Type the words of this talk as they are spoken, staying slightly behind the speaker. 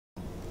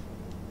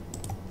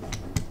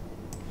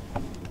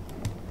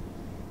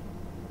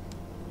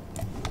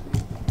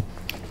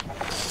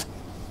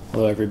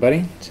Hello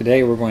everybody.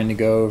 Today we're going to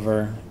go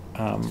over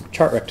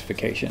chart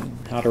rectification,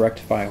 how to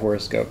rectify a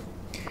horoscope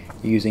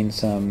using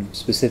some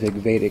specific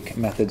Vedic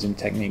methods and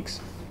techniques.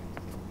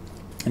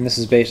 And this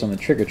is based on the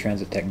trigger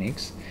transit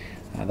techniques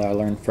that I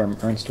learned from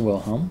Ernst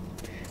Wilhelm.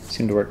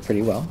 Seem to work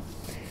pretty well.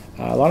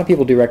 A lot of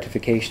people do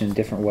rectification in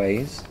different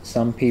ways.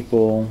 Some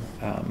people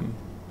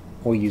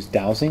will use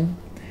dowsing.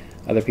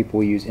 Other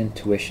people will use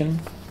intuition.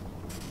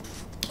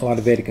 A lot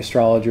of Vedic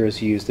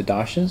astrologers use the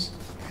dashas.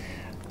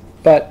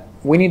 But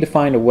we need to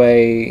find a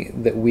way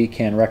that we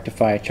can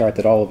rectify a chart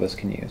that all of us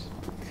can use.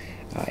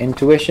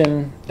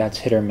 Intuition, that's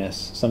hit or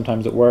miss.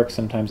 Sometimes it works,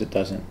 sometimes it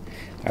doesn't.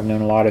 I've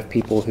known a lot of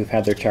people who've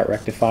had their chart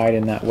rectified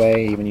in that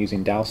way, even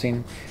using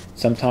dowsing.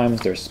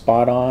 Sometimes they're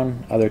spot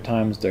on, other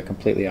times they're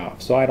completely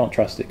off. So I don't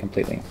trust it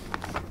completely.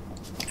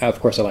 Of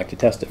course, I like to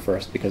test it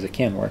first because it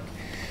can work.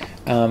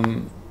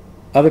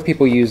 Other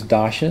people use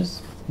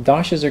dashas.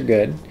 Dashas are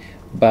good,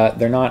 but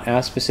they're not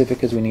as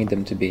specific as we need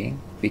them to be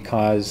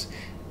because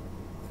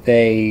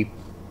they're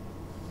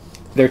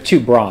too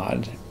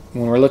broad.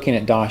 When we're looking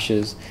at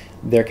dashas,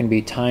 there can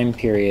be time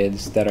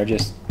periods that are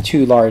just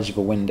too large of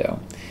a window.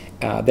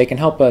 They can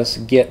help us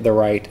get the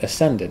right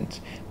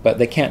ascendant, but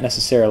they can't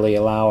necessarily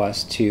allow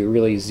us to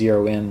really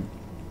zero in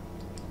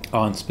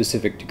on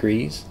specific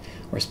degrees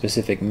or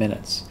specific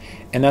minutes.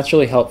 And that's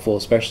really helpful,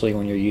 especially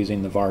when you're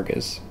using the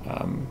Vargas,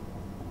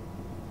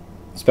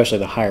 especially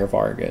the higher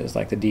Vargas,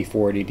 like the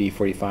D40,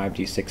 D45,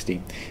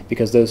 D60,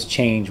 because those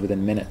change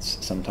within minutes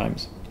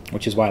sometimes,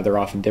 which is why there are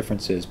often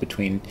differences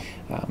between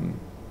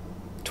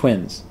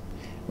twins,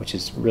 which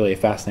is really a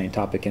fascinating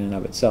topic in and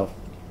of itself.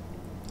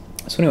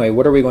 So anyway,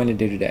 what are we going to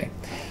do today?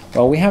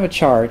 Well, we have a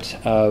chart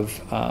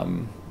of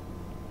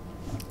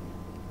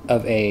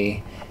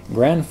a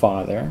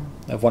grandfather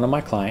of one of my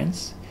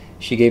clients.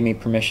 She gave me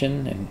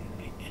permission, and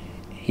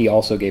he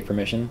also gave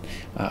permission,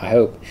 I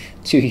hope,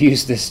 to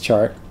use this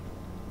chart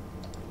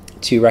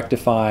to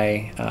rectify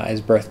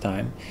his birth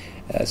time.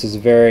 This is a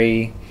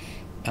very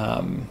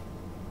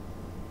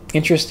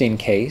interesting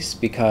case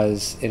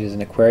because it is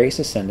an Aquarius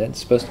ascendant.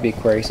 It's supposed to be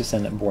Aquarius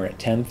ascendant born at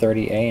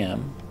 10:30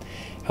 a.m.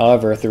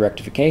 However, through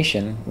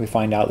rectification, we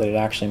find out that it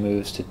actually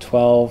moves to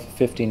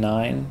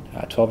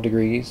 12:59, 12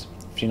 degrees,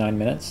 59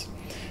 minutes,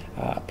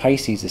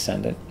 Pisces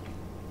ascendant,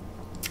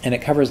 and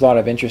it covers a lot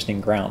of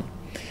interesting ground.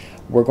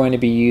 We're going to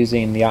be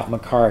using the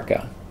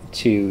Atmakarika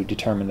to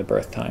determine the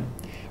birth time.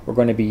 We're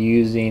going to be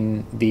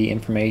using the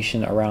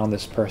information around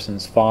this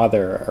person's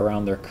father,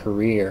 around their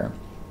career,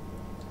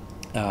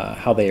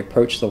 how they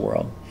approach the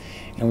world.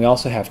 And we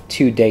also have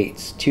two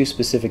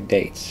specific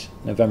dates,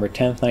 November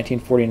 10th,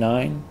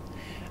 1949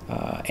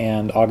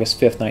 and August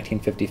 5th,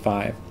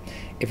 1955.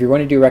 If you're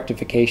going to do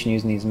rectification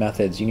using these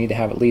methods, you need to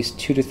have at least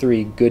 2 to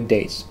 3 good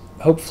dates,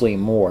 hopefully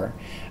more,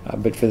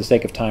 but for the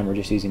sake of time we're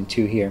just using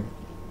 2 here,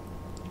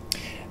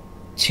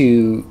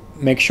 to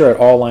make sure it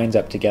all lines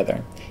up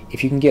together.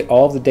 If you can get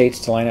all of the dates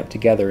to line up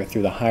together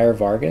through the higher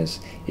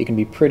Vargas, you can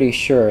be pretty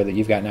sure that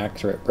you've got an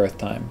accurate birth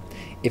time.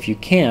 If you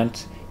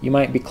can't, you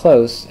might be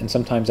close, and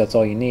sometimes that's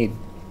all you need,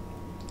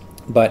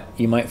 but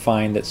you might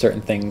find that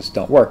certain things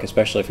don't work,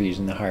 especially if you're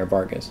using the higher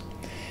Vargas.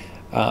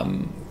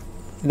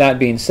 That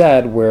being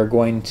said, we're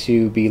going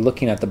to be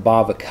looking at the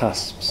Bhava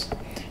cusps.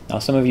 Now,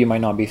 some of you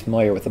might not be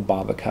familiar with the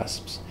Bhava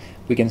cusps.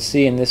 We can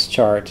see in this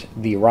chart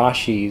the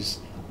Rashis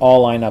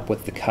all line up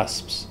with the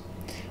cusps.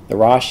 The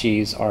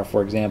Rashis are,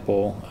 for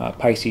example,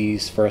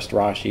 Pisces, first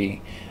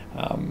Rashi,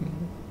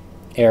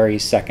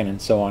 Aries, second,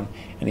 and so on.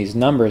 And these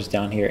numbers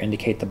down here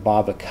indicate the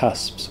Bhava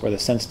cusps, or the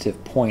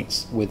sensitive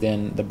points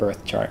within the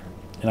birth chart.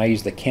 And I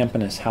use the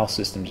Campanus house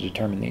system to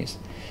determine these.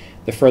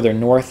 The further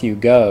north you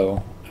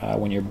go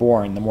when you're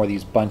born, the more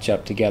these bunch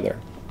up together.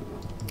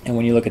 And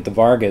when you look at the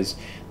Vargas,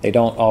 they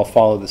don't all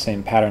follow the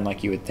same pattern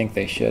like you would think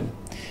they should.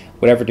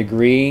 Whatever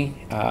degree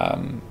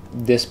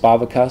this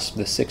Bhava cusp,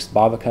 the 6th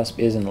Bhava cusp,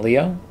 is in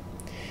Leo,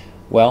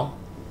 well,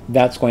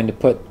 that's going to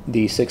put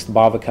the 6th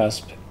Bhava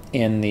cusp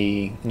in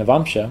the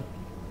Navamsha.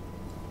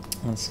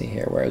 Let's see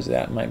here, where is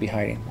that? It might be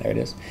hiding. There it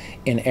is.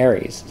 In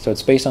Aries. So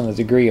it's based on the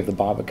degree of the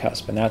Bhava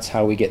cusp, and that's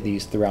how we get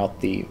these throughout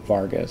the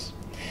Vargas.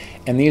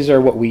 And these are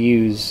what we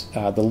use,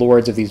 the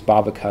lords of these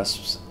Bhava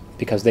cusps,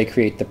 because they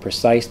create the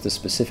precise, the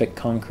specific,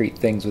 concrete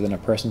things within a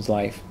person's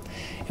life.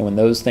 And when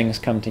those things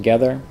come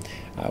together,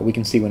 we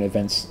can see when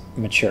events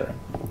mature.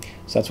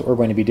 So that's what we're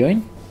going to be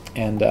doing,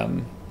 and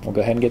we'll go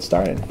ahead and get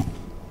started.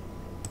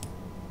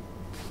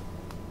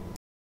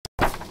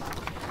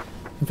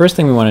 The first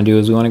thing we want to do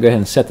is we want to go ahead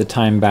and set the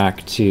time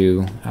back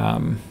to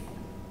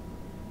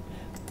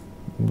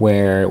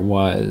where it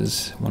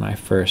was when I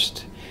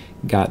first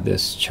got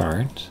this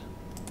chart.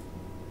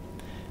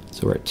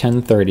 So we're at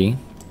 10:30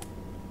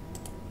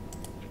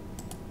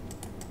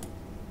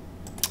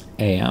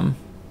 a.m.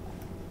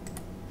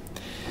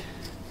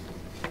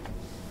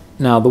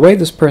 Now, the way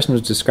this person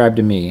was described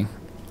to me,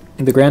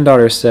 the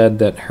granddaughter said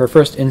that her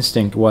first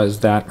instinct was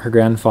that her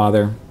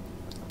grandfather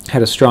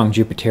had a strong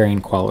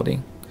Jupiterian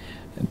quality,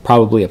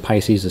 probably a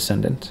Pisces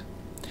ascendant,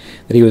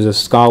 that he was a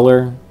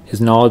scholar, His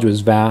knowledge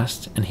was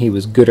vast, and he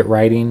was good at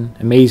writing,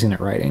 amazing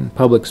at writing,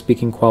 public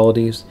speaking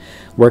qualities,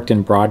 worked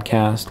in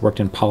broadcast, worked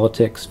in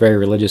politics, very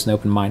religious and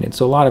open-minded.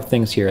 So a lot of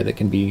things here that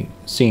can be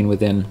seen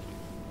within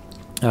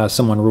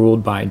someone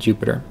ruled by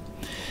Jupiter.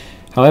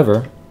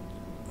 However,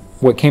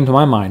 what came to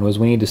my mind was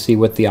we need to see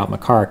what the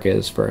Atmakaraka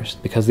is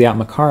first, because the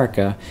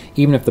Atmakaraka,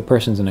 even if the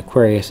person's an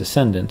Aquarius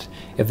ascendant,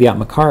 if the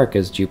Atmakaraka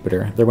is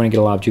Jupiter, they're going to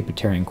get a lot of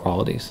Jupiterian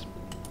qualities.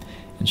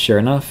 And sure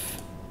enough,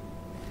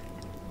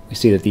 we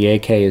see that the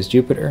AK is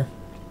Jupiter.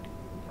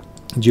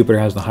 Jupiter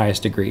has the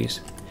highest degrees.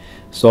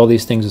 So all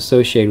these things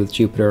associated with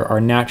Jupiter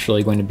are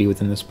naturally going to be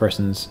within this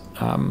person's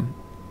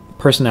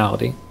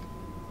personality.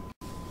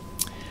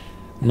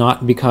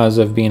 Not because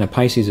of being a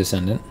Pisces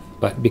ascendant,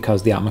 but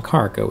because the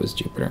Atmakaraka was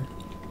Jupiter.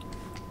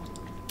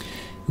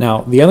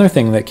 Now, the other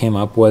thing that came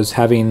up was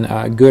having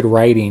good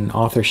writing,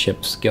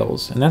 authorship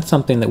skills, and that's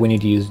something that we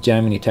need to use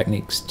Gemini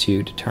techniques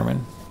to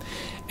determine.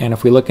 And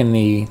if we look in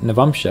the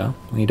Navamsha,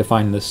 we need to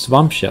find the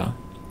Svamsha,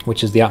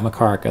 which is the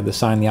Atmakaraka, the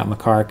sign the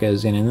Atmakaraka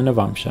is in the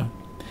Navamsha.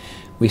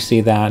 We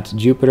see that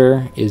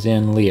Jupiter is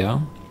in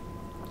Leo,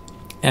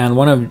 and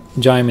one of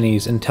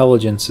Gemini's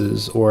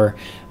intelligences or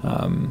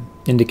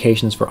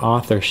indications for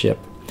authorship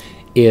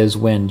is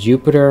when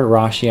Jupiter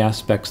Rashi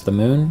aspects the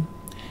Moon,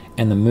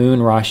 and the Moon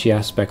Rashi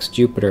aspects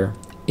Jupiter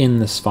in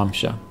the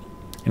Svamsha.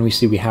 And we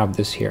see we have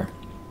this here.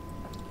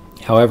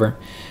 However,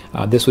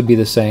 this would be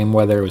the same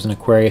whether it was an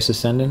Aquarius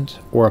ascendant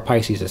or a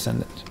Pisces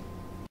ascendant.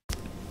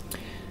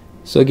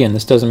 So again,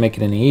 this doesn't make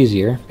it any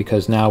easier,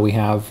 because now we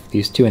have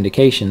these two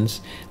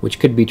indications, which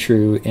could be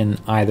true in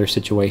either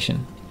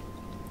situation.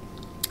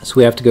 So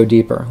we have to go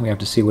deeper. We have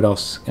to see what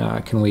else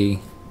can we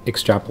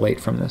extrapolate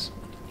from this.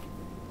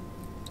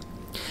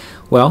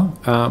 Well,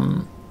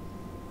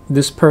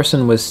 this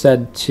person was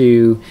said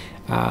to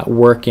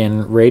work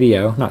in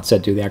radio, not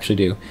said to, they actually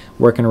do,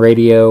 work in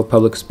radio,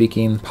 public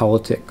speaking,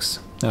 politics,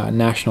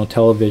 national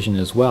television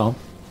as well.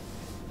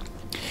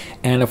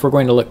 And if we're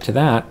going to look to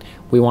that,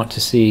 we want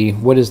to see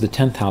what is the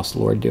 10th house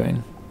lord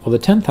doing. Well, the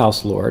 10th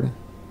house lord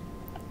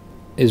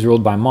is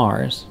ruled by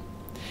Mars,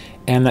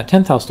 and that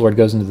 10th house lord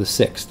goes into the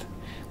 6th,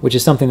 which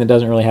is something that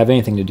doesn't really have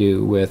anything to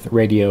do with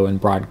radio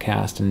and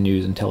broadcast and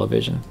news and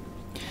television.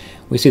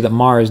 We see that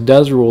Mars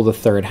does rule the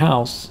 3rd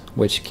house,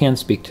 which can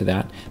speak to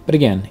that, but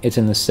again, it's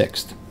in the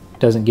 6th. It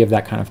doesn't give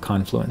that kind of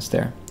confluence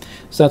there.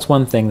 So that's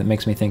one thing that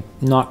makes me think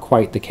not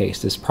quite the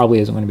case. This probably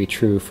isn't going to be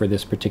true for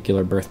this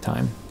particular birth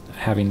time,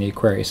 having the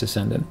Aquarius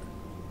ascendant.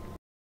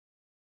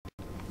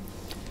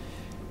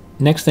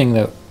 Next thing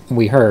that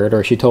we heard,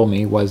 or she told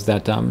me, was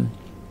that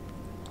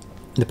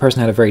the person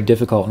had a very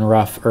difficult and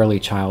rough early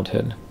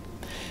childhood.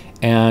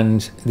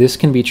 And this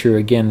can be true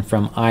again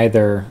from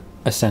either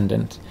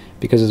ascendant,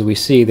 because as we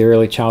see, the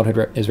early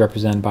childhood is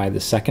represented by the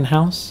 2nd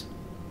house,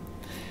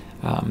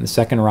 the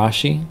 2nd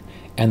Rashi,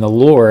 and the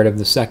lord of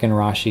the 2nd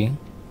Rashi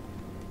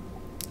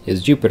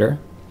is Jupiter,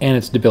 and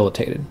it's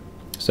debilitated.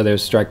 So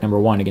there's strike number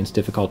 1 against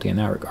difficulty in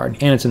that regard,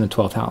 and it's in the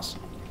 12th house.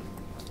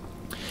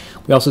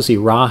 We also see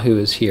Rahu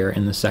is here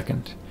in the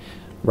 2nd.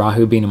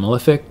 Rahu being a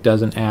malefic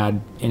doesn't add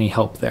any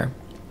help there.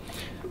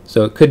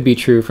 So it could be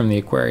true from the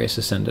Aquarius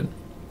ascendant.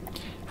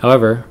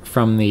 However,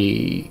 from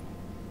the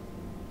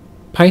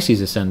Pisces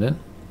ascendant,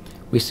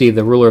 we see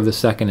the ruler of the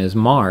 2nd is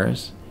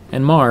Mars,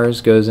 and Mars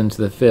goes into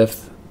the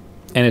 5th,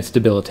 and it's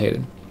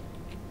debilitated.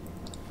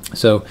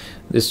 So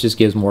this just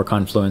gives more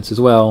confluence as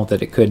well,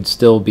 that it could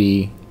still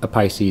be a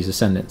Pisces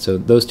ascendant. So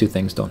those two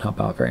things don't help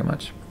out very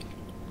much.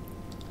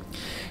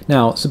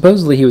 Now,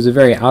 supposedly he was a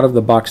very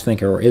out-of-the-box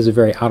thinker, or is a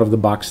very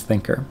out-of-the-box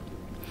thinker.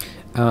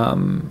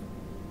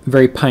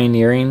 Very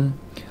pioneering,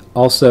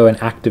 also an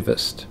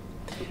activist.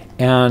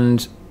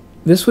 And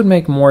this would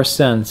make more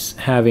sense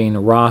having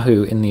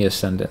Rahu in the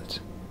ascendant.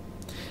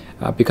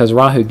 Because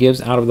Rahu gives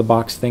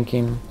out-of-the-box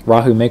thinking.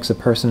 Rahu makes a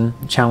person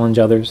challenge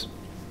others.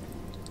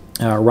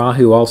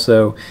 Rahu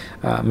also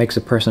makes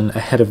a person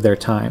ahead of their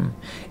time.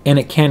 And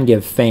it can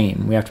give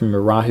fame. We have to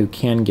remember Rahu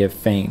can give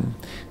fame.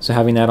 So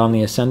having that on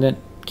the ascendant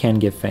can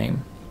give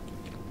fame.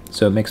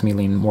 So it makes me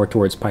lean more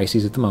towards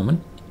Pisces at the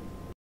moment.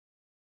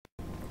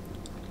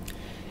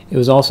 It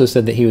was also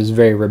said that he was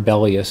very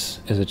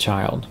rebellious as a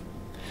child.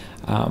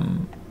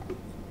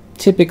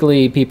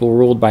 Typically, people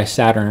ruled by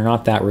Saturn are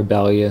not that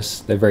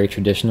rebellious. They're very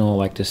traditional,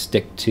 like to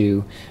stick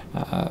to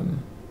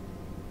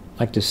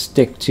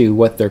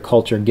what their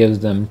culture gives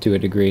them to a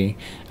degree.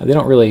 They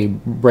don't really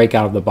break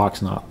out of the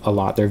box a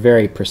lot. They're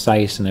very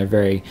precise, and they're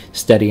very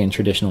steady and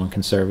traditional and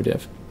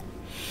conservative.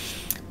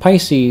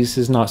 Pisces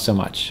is not so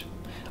much.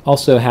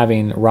 Also,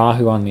 having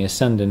Rahu on the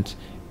ascendant,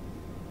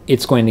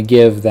 it's going to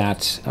give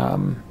that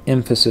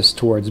emphasis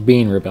towards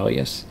being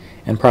rebellious,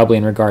 and probably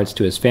in regards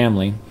to his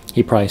family,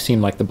 he probably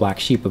seemed like the black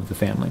sheep of the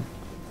family.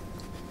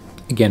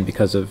 Again,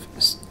 because of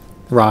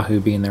Rahu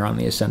being there on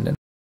the ascendant.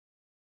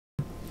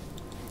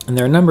 And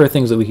there are a number of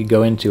things that we could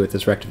go into with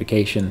this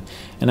rectification,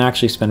 and I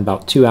actually spent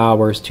about 2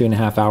 hours,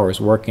 2.5 hours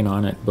working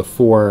on it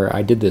before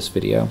I did this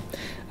video.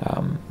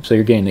 So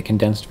you're getting the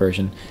condensed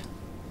version.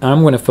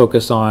 I'm going to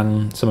focus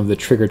on some of the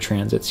trigger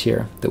transits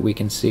here that we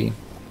can see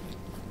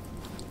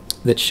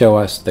that show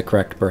us the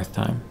correct birth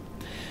time.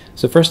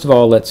 So first of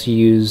all, let's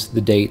use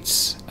the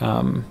dates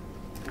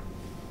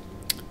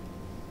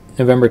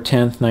November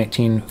 10th,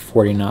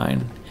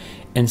 1949,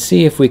 and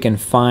see if we can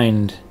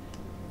find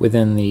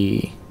within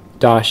the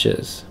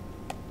dashas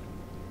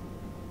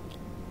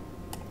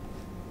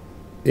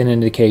an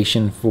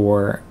indication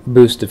for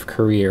boost of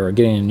career or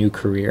getting a new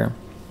career.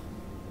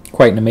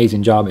 Quite an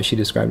amazing job as she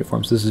described it for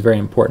him, so this is a very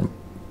important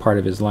part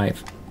of his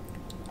life.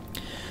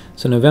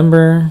 So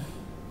November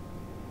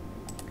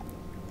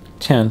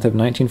 10th of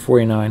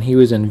 1949, he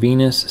was in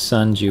Venus,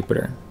 Sun,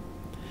 Jupiter.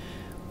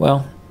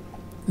 Well,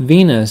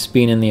 Venus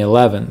being in the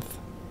 11th,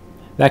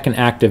 that can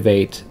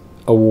activate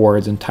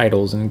awards and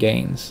titles and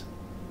gains.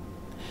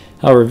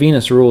 However,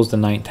 Venus rules the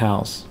 9th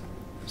house,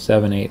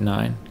 7, 8,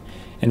 9,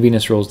 and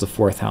Venus rules the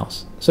 4th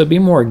house. So it'd be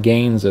more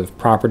gains of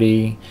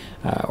property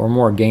or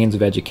more gains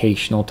of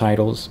educational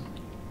titles.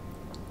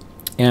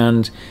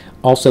 And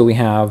also we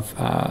have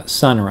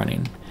Sun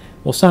running.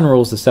 Well, Sun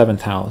rules the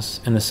 7th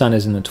house, and the Sun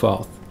is in the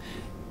 12th.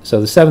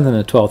 So the 7th and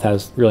the 12th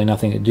has really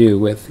nothing to do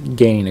with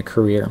gaining a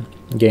career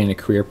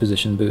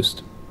position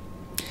boost.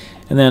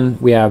 And then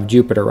we have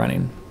Jupiter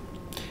running.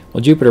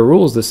 Well, Jupiter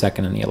rules the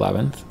 2nd and the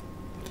 11th.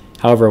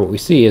 However, what we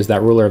see is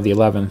that ruler of the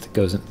 11th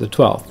goes into the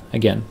 12th.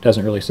 Again,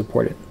 doesn't really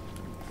support it.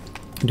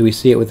 Do we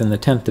see it within the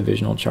 10th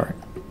divisional chart?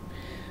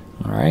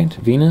 All right,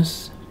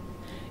 Venus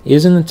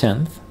is in the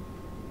 10th,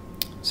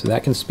 so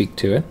that can speak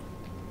to it.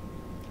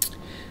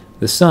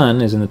 The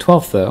Sun is in the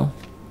 12th, though,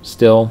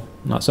 still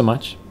not so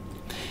much.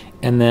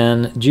 And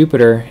then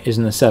Jupiter is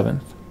in the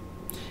 7th.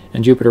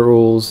 And Jupiter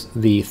rules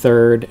the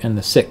 3rd and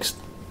the 6th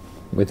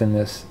within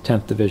this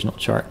 10th divisional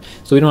chart.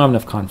 So we don't have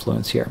enough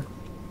confluence here.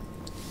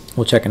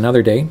 We'll check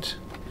another date,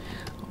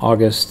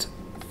 August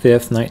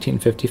 5th,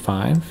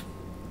 1955.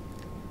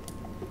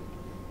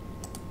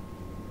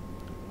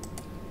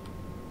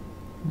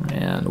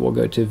 And we'll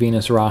go to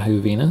Venus,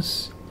 Rahu,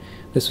 Venus.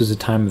 This was a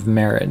time of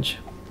marriage.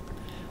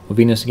 Well,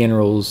 Venus again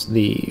rules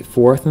the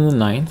 4th and the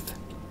 9th.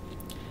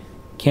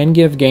 Can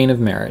give gain of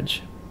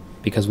marriage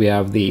because we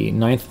have the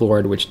 9th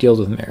lord which deals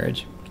with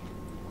marriage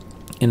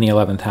in the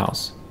 11th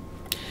house.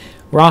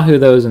 Rahu,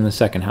 though, is in the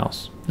 2nd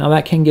house. Now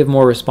that can give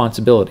more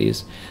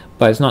responsibilities,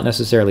 but it's not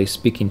necessarily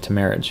speaking to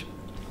marriage.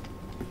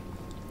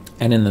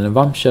 And in the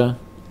Navamsha,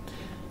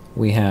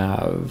 we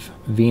have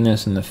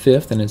Venus in the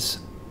 5th in its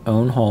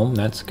own home.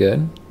 That's good.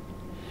 And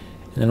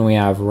then we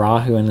have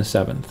Rahu in the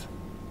 7th.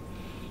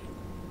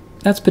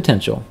 That's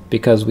potential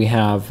because we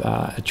have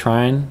a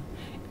trine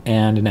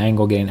and an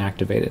angle getting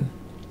activated.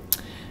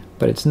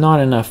 But it's not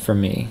enough for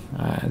me.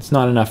 It's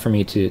not enough for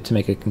me to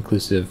make a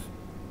conclusive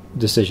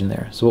decision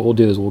there. So what we'll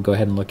do is we'll go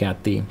ahead and look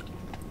at the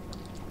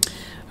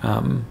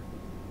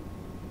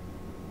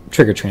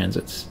trigger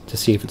transits to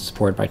see if it's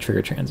supported by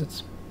trigger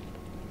transits.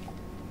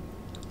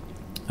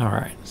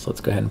 Alright, so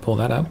let's go ahead and pull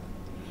that up.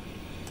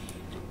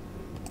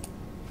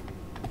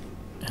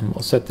 And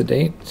we'll set the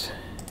date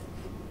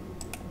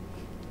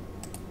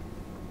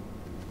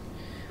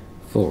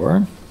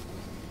for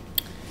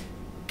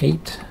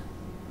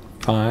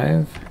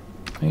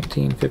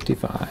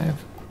 8/5/1955.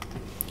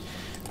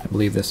 I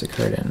believe this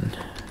occurred in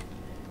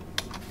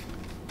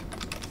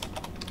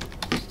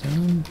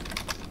stone.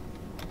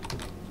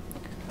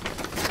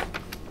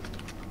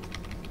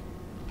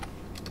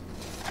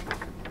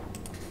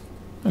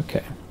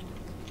 Okay,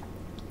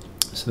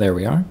 so there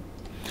we are.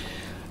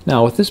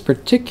 Now with this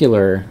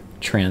particular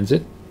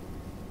transit,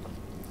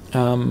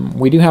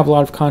 we do have a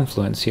lot of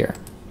confluence here,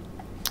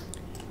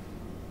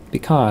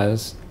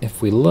 because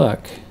if we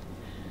look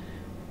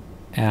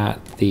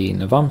at the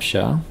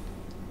Navamsha,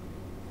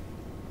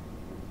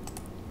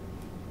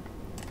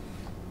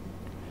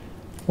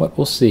 what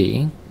we'll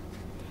see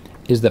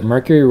is that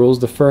Mercury rules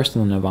the 1st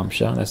in the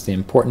Navamsha. That's the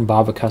important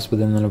Bhava cusp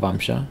within the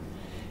Navamsha.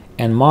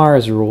 And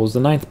Mars rules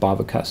the 9th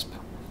Bhava cusp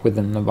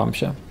within the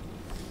Navamsha.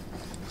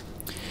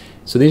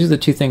 So these are the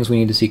two things we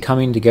need to see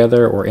coming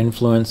together or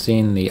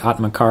influencing the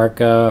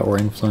Atmakarka or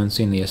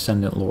influencing the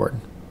Ascendant Lord.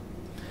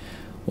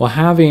 Well,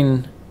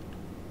 having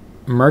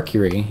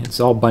Mercury,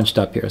 it's all bunched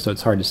up here, so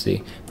it's hard to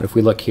see. But if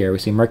we look here, we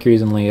see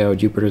Mercury's in Leo,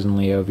 Jupiter's in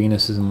Leo,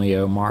 Venus is in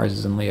Leo, Mars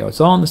is in Leo.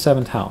 It's all in the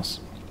 7th house.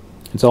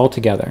 It's all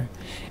together.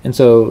 And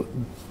so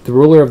the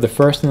ruler of the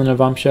 1st in the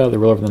Navamsha, the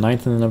ruler of the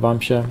 9th in the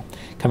Navamsha,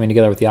 coming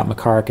together with the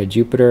Atmakarka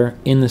Jupiter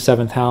in the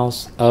 7th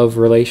house of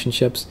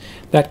relationships,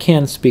 that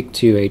can speak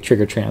to a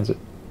trigger transit,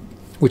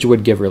 which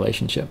would give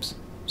relationships.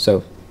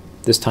 So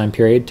this time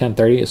period,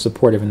 1030, is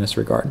supportive in this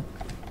regard.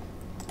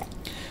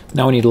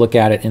 Now we need to look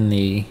at it in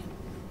the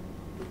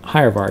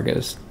higher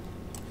Vargas.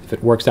 If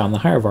it works out in the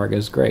higher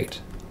Vargas,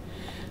 great.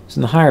 So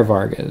in the higher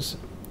Vargas,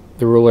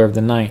 the ruler of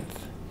the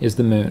 9th is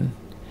the moon.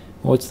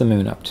 Well, what's the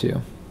moon up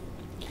to?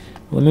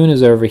 Well, the moon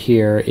is over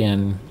here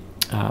in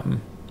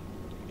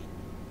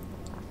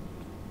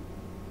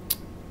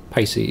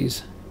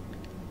Pisces.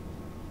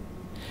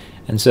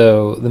 And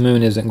so the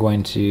moon isn't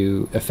going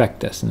to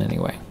affect us in any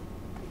way.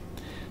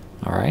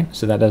 Alright,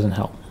 so that doesn't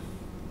help.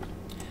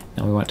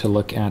 Now we want to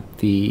look at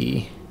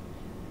the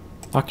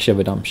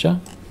Akshavadamsha.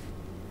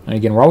 And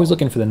again, we're always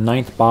looking for the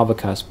 9th Bhava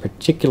cusp,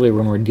 particularly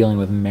when we're dealing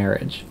with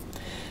marriage.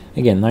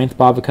 Again, 9th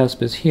Bhava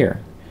cusp is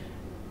here,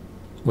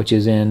 which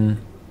is in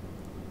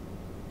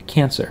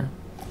Cancer.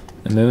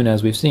 The moon,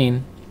 as we've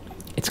seen,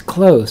 it's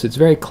close. It's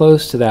very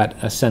close to that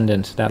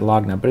ascendant, that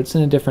Lagna, but it's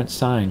in a different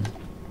sign.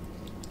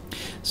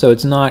 So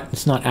it's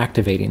not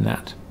activating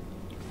that.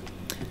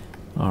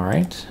 All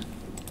right.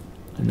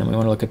 And then we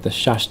want to look at the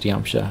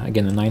Shashtyamsha,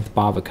 again, the 9th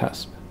Bhava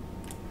cusp.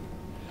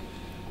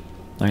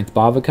 9th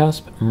Bhava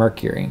cusp,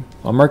 Mercury.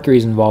 Well, Mercury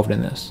is involved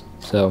in this,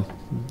 so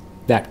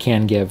that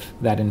can give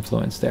that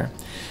influence there.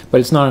 But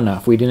it's not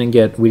enough. We didn't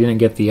get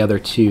the other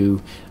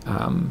two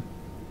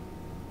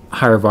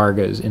higher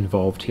Vargas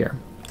involved here.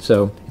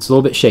 So it's a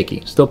little bit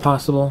shaky. Still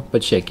possible,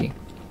 but shaky.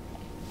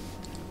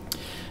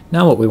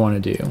 Now what we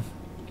want to do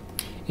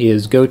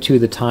is go to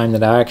the time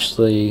that I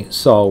actually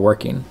saw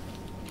working.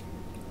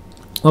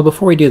 Well,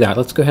 before we do that,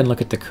 let's go ahead and look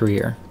at the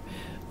career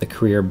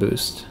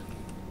boost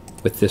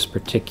with this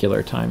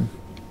particular time.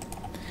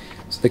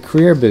 So the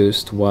career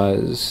boost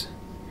was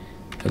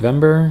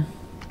November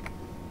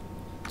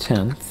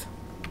 10th,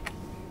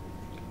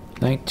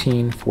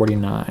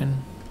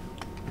 1949.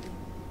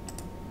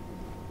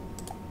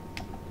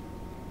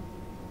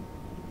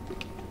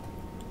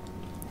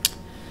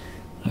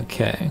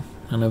 Okay,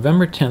 on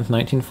November 10th,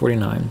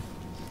 1949,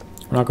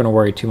 we're not going to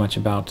worry too much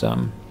about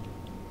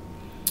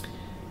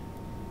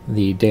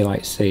the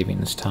daylight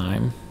savings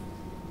time.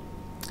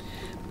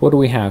 What do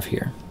we have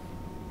here?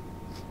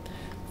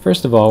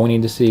 First of all, we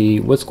need to see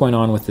what's going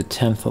on with the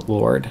 10th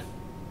Lord,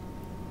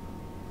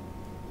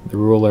 the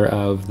ruler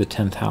of the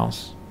 10th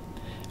house.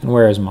 And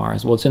where is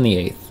Mars? Well, it's in the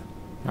 8th.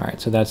 All right,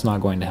 so that's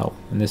not going to help.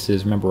 And this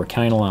is, remember, we're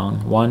counting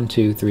along. 1,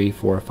 2, 3,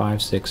 4,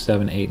 5, 6,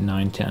 7, 8,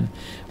 9, 10.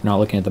 We're not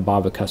looking at the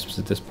Bhava cusps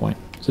at this point.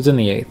 So it's in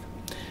the 8th.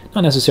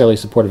 Not necessarily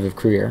supportive of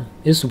career.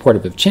 It is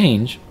supportive of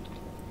change.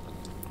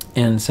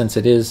 And since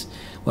it is,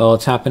 well,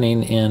 it's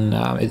happening in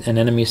an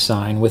enemy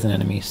sign with an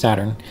enemy,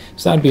 Saturn.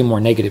 So that would be a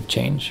more negative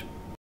change.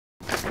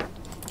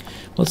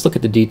 Let's look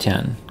at the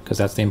D10, because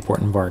that's the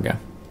important Varga.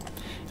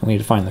 And we need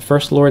to find the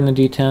first Lord in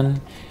the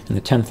D10 and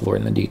the 10th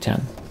Lord in the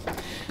D10.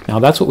 Now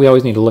that's what we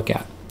always need to look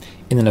at.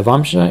 In the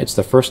Navamsha, it's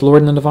the first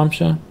Lord in the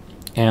Navamsha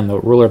and the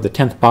ruler of the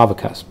 10th Bhava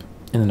cusp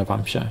in the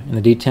Navamsha. In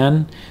the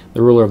D10,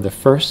 the ruler of the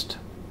first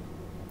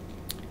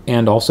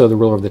and also the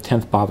ruler of the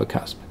 10th Bhava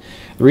cusp.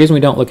 The reason we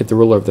don't look at the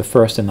ruler of the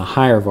first and the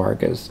higher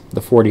Vargas,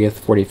 the 40th,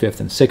 45th,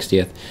 and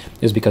 60th,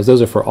 is because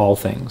those are for all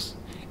things.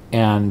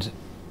 And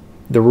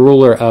the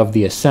ruler of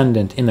the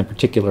ascendant in the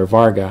particular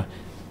Varga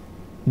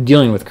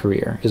dealing with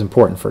career is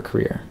important for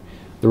career.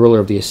 The ruler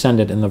of the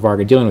ascendant in the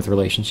Varga dealing with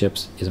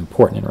relationships is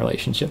important in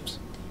relationships.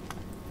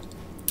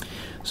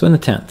 So in the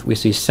 10th, we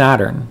see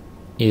Saturn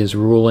is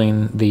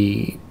ruling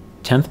the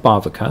 10th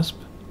Bhava cusp,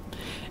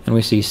 and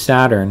we see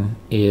Saturn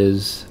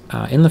is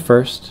in the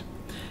first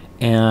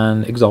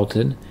and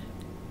exalted,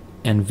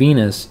 and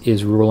Venus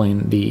is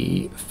ruling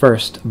the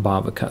first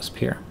Bhava cusp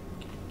here.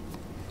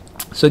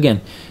 So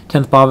again,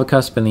 10th Bhava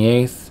cusp in the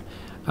 8th.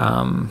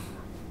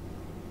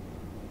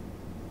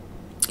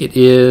 It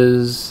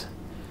is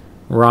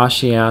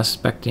Rashi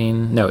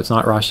aspecting, no, it's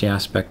not Rashi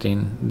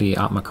aspecting the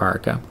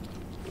Atmakaraka.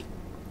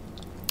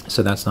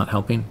 So that's not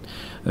helping.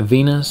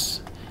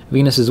 Venus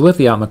is with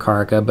the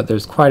Atmakaraka, but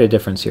there's quite a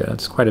difference here.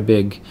 That's quite a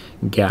big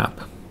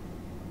gap.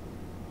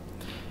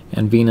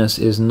 And Venus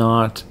is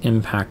not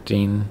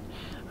impacting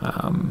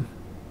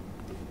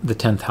the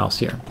 10th house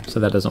here, so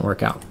that doesn't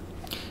work out.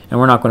 And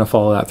we're not going to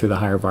follow that through the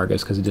higher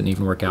Vargas because it didn't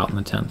even work out in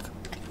the 10th.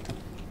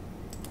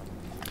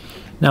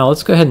 Now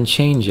let's go ahead and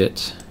change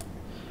it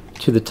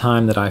to the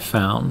time that I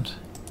found.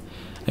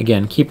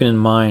 Again, keeping in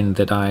mind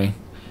that I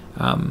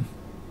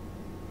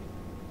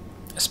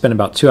spent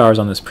about 2 hours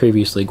on this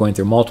previously, going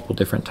through multiple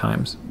different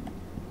times.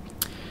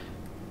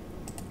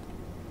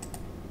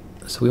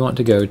 So we want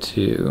to go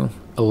to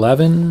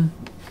 11,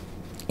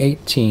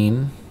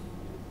 18,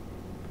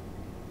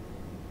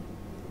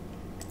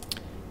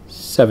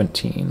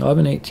 17.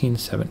 11, 18,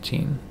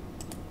 17.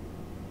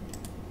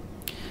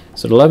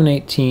 So at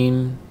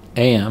 11:18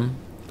 a.m.,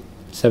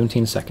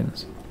 17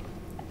 seconds.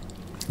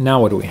 Now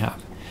what do we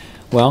have?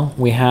 Well,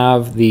 we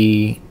have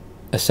the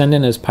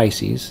ascendant as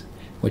Pisces,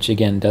 which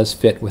again does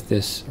fit with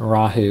this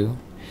Rahu.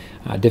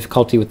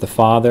 Difficulty with the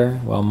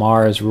father. Well,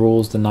 Mars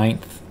rules the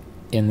 9th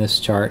in this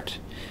chart.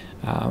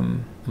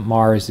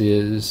 Mars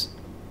is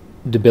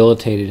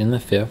debilitated in the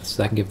 5th,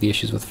 so that can give the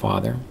issues with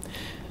father.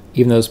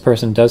 Even though this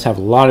person does have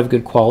a lot of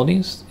good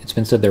qualities, it's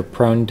been said they're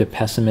prone to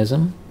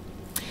pessimism.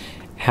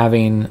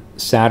 Having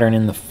Saturn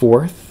in the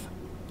 4th,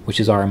 which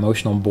is our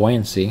emotional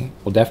buoyancy,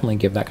 will definitely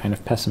give that kind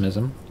of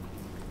pessimism.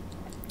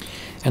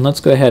 And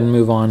let's go ahead and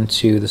move on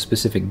to the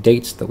specific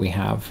dates that we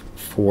have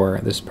for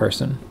this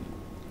person.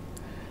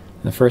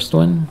 The first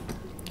one,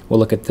 we'll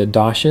look at the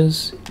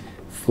dashas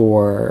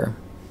for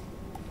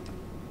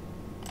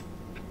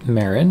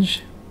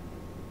marriage.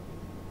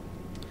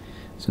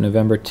 So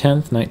November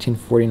 10th,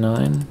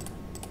 1949.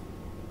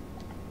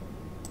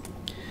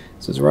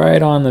 So it's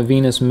right on the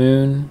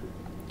Venus-Moon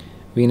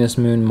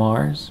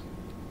Mars.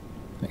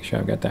 Make sure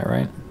I've got that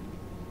right.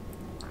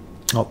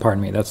 Oh,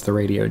 pardon me, that's the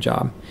radio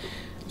job.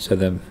 So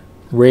the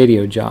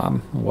radio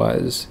job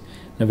was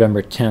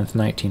November 10th,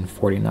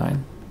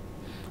 1949.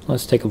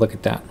 Let's take a look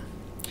at that.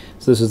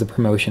 So this is the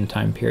promotion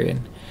time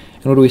period.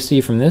 And what do we see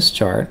from this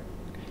chart?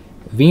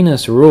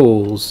 Venus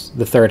rules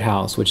the third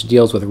house, which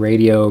deals with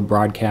radio,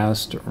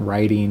 broadcast,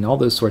 writing, all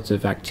those sorts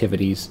of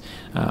activities.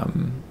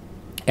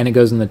 And it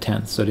goes in the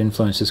 10th, so it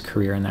influences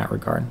career in that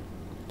regard.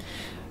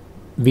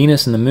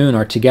 Venus and the moon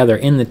are together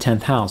in the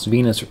 10th house.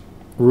 Venus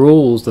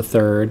rules the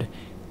 3rd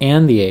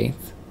and the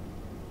 8th.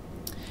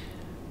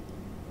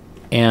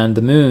 And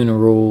the moon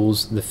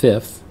rules the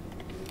 5th.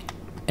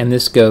 And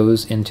this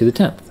goes into the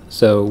 10th.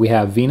 So we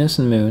have Venus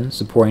and moon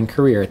supporting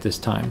career at this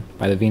time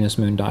by the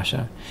Venus-Moon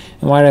Dasha.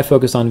 And why did I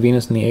focus on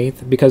Venus in the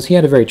 8th? Because he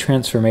had a very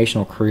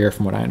transformational career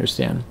from what I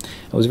understand.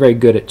 He was very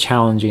good at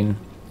challenging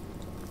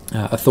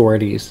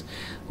authorities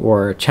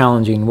or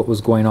challenging what was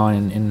going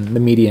on in the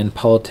media and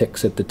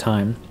politics at the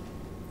time.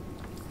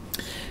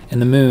 And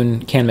the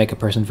moon can make a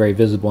person very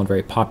visible and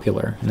very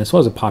popular. And this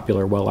was a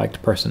popular,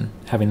 well-liked person.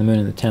 Having the moon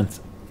in the 10th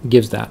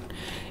gives that.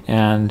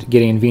 And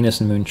getting Venus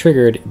and moon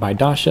triggered by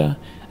Dasha,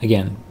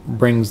 again,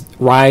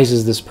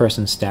 rises this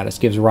person's status,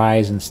 gives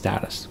rise in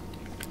status.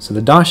 So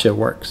the Dasha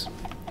works.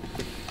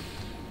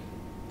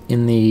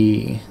 In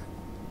the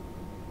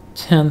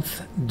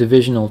 10th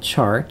divisional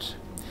chart,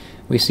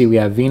 we see we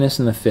have Venus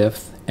in the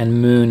 5th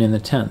and moon in the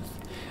 10th.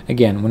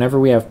 Again, whenever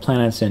we have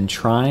planets in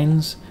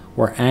trines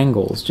or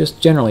angles,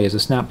 just generally as a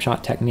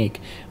snapshot technique,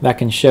 that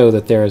can show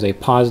that there is a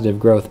positive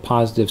growth,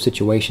 positive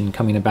situation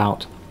coming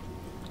about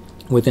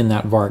within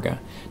that Varga.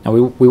 Now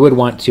we would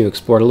want to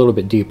explore it a little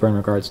bit deeper in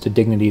regards to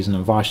dignities and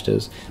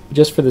avashtas, but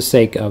just for the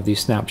sake of these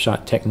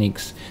snapshot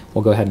techniques,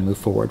 we'll go ahead and move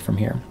forward from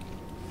here.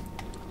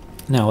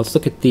 Now let's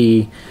look at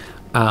the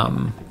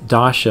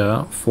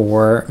Dasha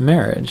for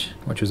marriage,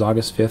 which was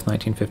August 5th,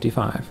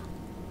 1955.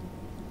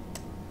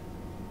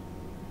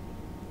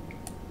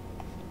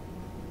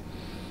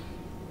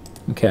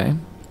 Okay,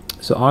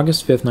 so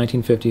August 5th,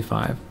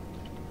 1955.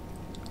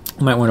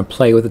 You might want to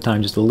play with the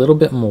time just a little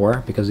bit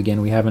more, because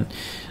again, we haven't,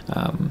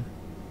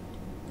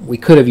 we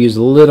could have used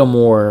a little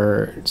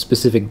more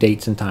specific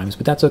dates and times,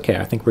 but that's okay.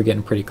 I think we're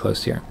getting pretty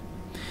close here.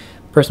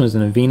 The person was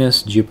in a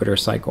Venus-Jupiter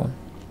cycle.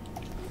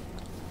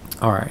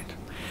 All right.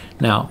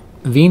 Now,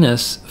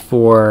 Venus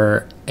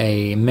for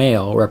a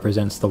male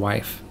represents the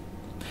wife.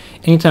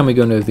 Anytime we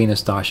go into a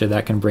Venus Dasha,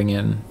 that can bring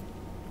in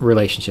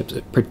relationships,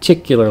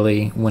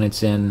 particularly when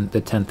it's in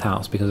the 10th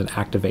house, because it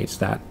activates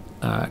that,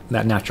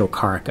 that natural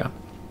karaka.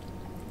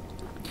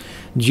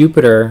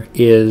 Jupiter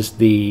is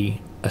the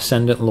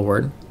ascendant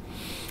lord,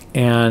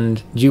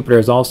 and Jupiter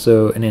is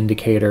also an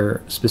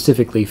indicator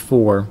specifically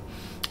for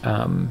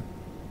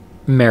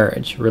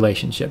marriage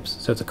relationships,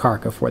 so it's a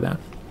karaka for that.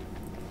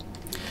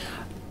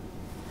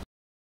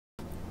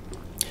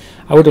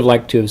 I would have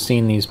liked to have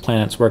seen these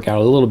planets work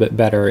out a little bit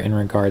better in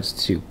regards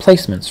to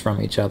placements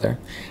from each other,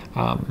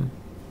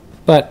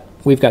 but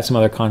we've got some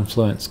other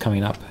confluence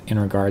coming up in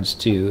regards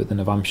to the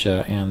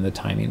Navamsha and the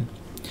timing.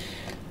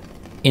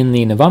 In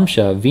the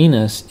Navamsha,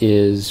 Venus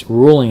is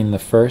ruling the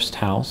first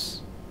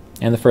house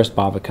and the first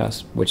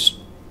bhavakas, which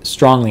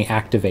strongly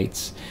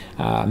activates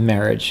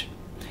marriage,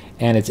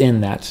 and it's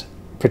in that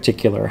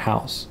particular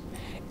house.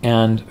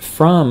 And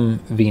from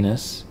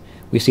Venus,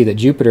 we see that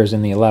Jupiter is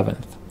in the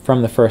 11th.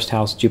 From the first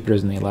house, Jupiter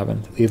is in the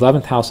 11th. The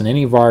 11th house in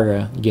any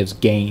Varga gives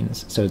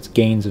gains, so it's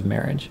gains of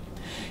marriage.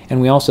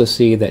 And we also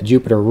see that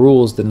Jupiter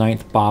rules the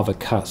 9th bhava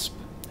cusp,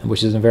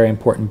 which is a very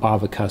important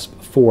bhava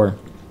cusp for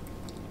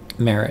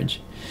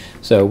marriage.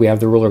 So we have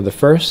the ruler of the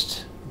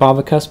first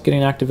bhava cusp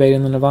getting activated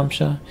in the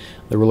Navamsha,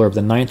 the ruler of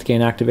the 9th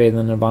getting activated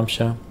in the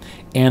Navamsha,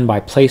 and by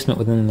placement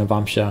within the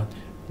Navamsha,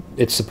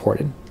 it's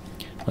supported.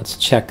 Let's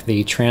check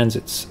the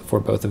transits for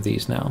both of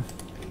these now.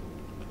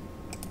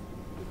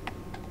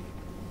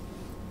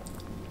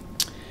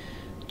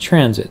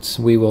 Transits.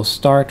 We will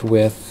start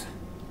with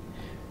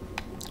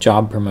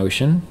job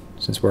promotion,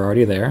 since we're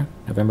already there,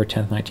 November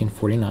 10th,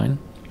 1949.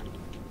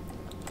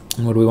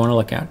 And what do we want to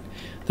look at?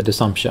 The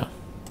Dasamsha.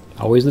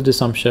 Always the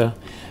Dasamsha,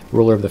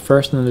 ruler of the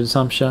first in the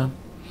Dasamsha,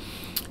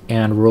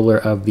 and ruler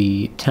of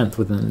the 10th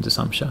within the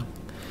Dasamsha.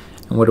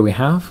 And what do we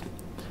have?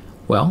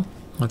 Well,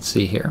 let's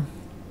see here.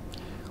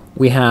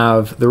 We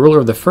have the ruler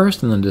of the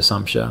first in the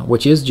Dasamsha,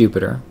 which is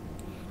Jupiter,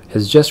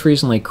 has just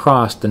recently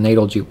crossed the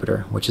natal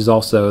Jupiter, which is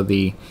also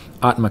the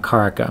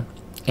Atmakaraka,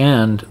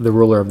 and the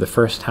ruler of the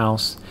first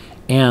house,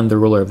 and the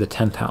ruler of the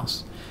 10th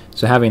house.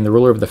 So having the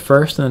ruler of the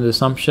first in the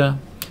Dasamsha,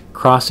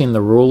 crossing the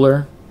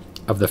ruler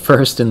of the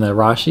first in the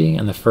Rashi,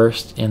 and the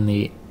first in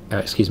the, the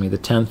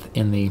 10th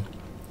in the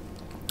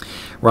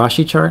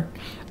Rashi chart,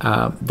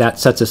 that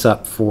sets us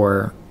up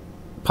for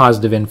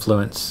positive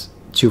influence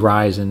to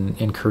rise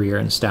in career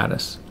and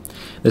status.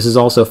 This is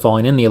also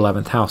falling in the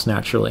 11th house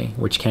naturally,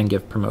 which can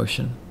give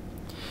promotion.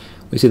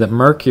 We see that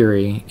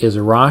Mercury is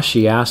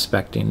Rashi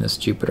aspecting this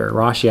Jupiter,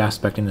 Rashi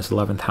aspecting this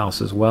 11th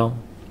house as well,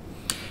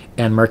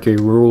 and Mercury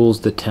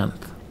rules the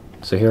 10th.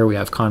 So here we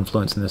have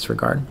confluence in this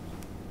regard.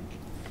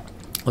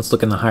 Let's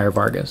look in the higher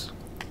Vargas.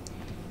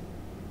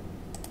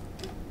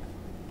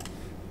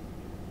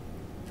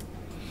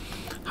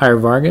 Higher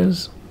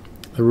Vargas,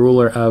 the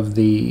ruler of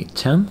the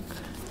 10th.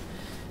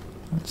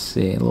 Let's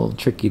see, a little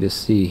tricky to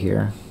see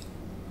here.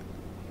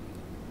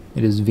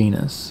 It is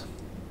Venus.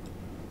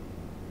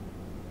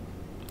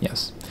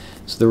 Yes.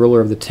 So the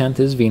ruler of the 10th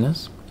is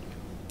Venus.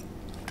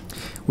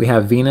 We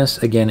have Venus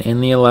again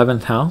in the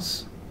 11th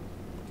house,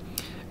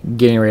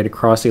 getting ready to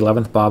cross the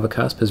 11th Bhava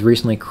cusp, has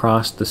recently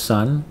crossed the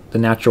Sun, the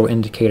natural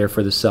indicator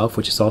for the self,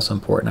 which is also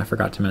important, I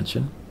forgot to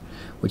mention,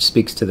 which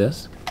speaks to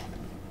this.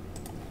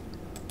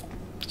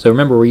 So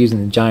remember, we're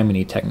using the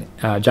Jaimini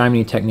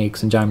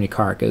techniques and Jaimini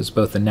karakas,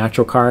 both the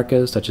natural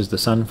karakas, such as the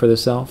Sun for the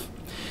self,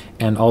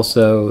 and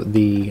also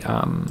the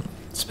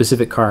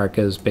specific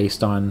karakas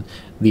based on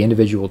the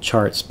individual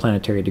chart's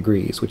planetary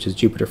degrees, which is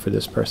Jupiter for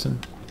this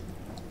person.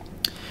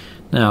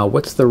 Now,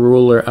 what's the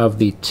ruler of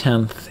the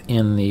 10th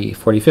in the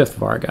 45th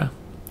Varga?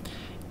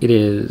 It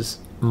is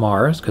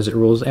Mars, because it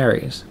rules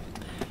Aries.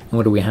 And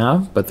what do we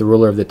have? But the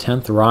ruler of the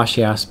 10th,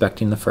 Rashi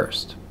aspecting the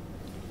 1st.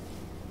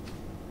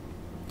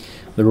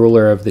 The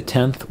ruler of the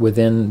 10th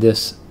within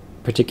this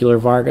particular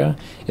Varga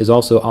is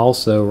also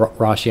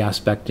Rashi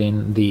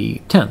aspecting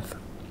the 10th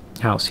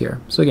house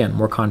here. So again,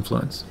 more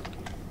confluence.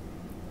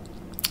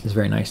 It's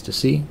very nice to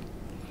see.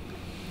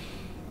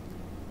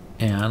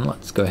 And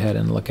let's go ahead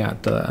and look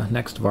at the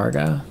next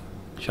Varga,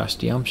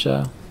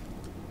 Shastyamsha.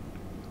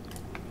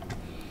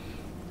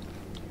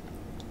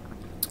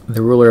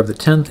 The ruler of the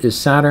 10th is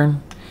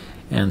Saturn,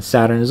 and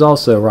Saturn is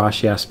also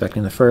Rashi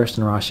aspecting the 1st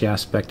and Rashi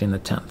aspecting the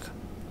 10th.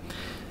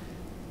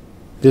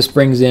 This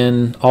brings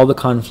in all the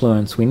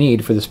confluence we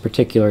need for this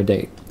particular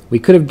date. We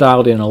could have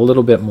dialed in a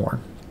little bit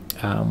more.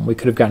 We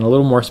could have gotten a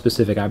little more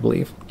specific, I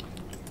believe.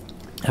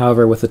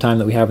 However, with the time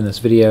that we have in this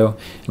video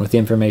and with the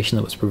information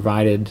that was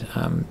provided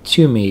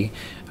to me,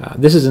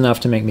 this is enough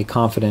to make me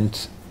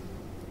confident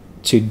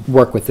to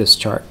work with this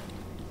chart.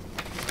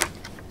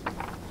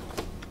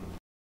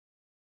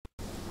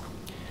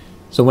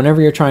 So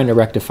whenever you're trying to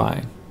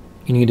rectify,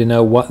 you need to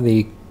know what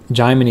the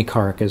Jaimini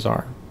karakas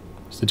are.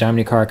 It's the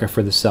Jaimini karaka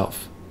for the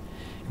self.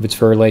 If it's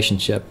for a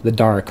relationship, the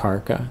Dara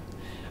karaka.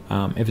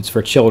 If it's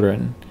for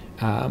children,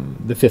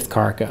 the 5th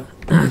karaka,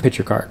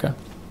 Pitru karaka.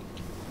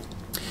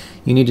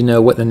 You need to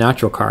know what the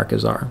natural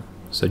karakas are.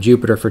 So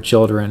Jupiter for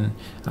children,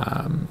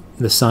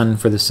 the Sun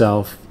for the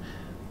self,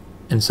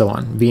 and so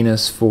on.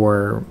 Venus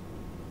for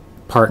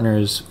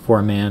partners, for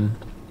a man.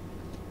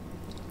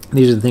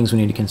 These are the things we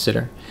need to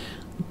consider.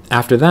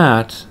 After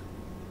that,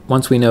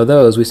 once we know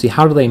those, we see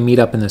how do they meet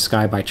up in the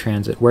sky by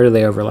transit? Where do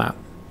they overlap?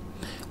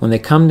 When they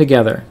come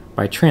together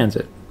by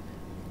transit,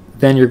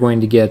 then you're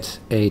going to get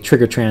a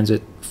trigger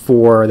transit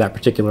for that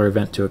particular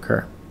event to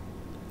occur.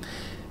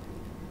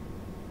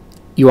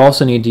 You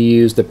also need to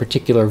use the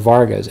particular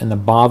Vargas and the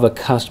Bhava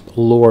cusp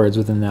lords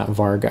within that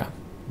Varga.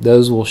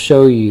 Those will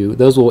show you,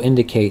 those will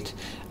indicate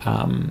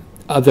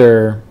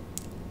other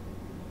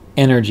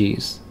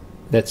energies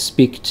that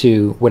speak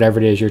to whatever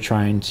it is you're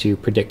trying to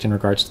predict in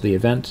regards to the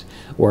event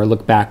or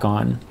look back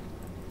on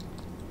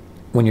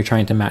when you're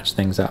trying to match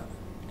things up.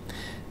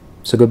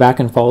 So go back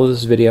and follow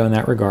this video in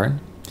that regard.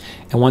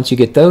 And once you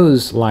get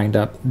those lined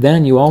up,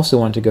 then you also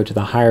want to go to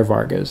the higher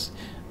Vargas,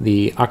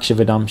 the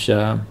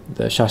Akshavadamsha,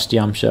 the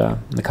Shastyamsha,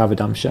 and the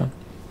Kavadamsha,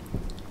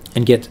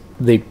 and get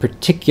the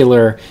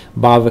particular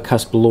Bhava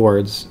cusp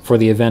lords for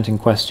the event in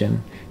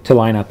question to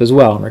line up as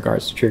well in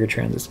regards to trigger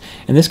transits.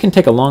 And this can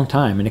take a long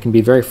time, and it can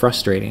be very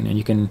frustrating, and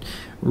you can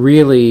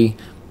really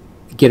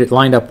get it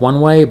lined up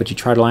one way, but you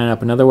try to line it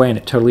up another way, and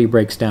it totally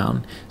breaks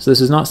down. So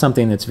this is not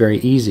something that's very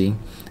easy.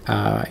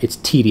 It's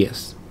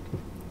tedious.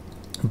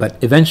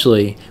 But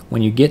eventually,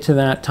 when you get to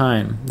that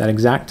time, that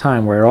exact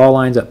time where it all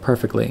lines up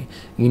perfectly,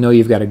 you know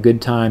you've got a good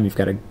time, you've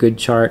got a good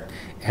chart,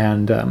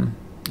 and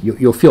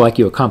you'll feel like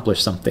you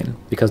accomplished something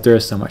because there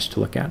is so much to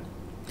look at.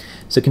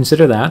 So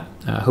consider that.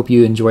 I hope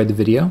you enjoyed the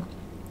video.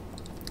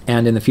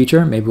 And in the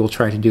future, maybe we'll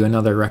try to do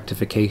another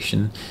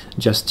rectification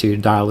just to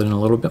dial it in a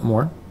little bit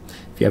more.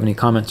 If you have any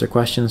comments or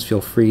questions,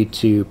 feel free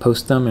to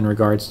post them in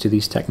regards to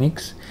these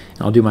techniques,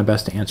 and I'll do my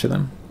best to answer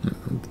them.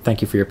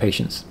 Thank you for your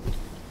patience,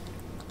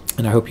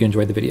 and I hope you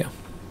enjoyed the video.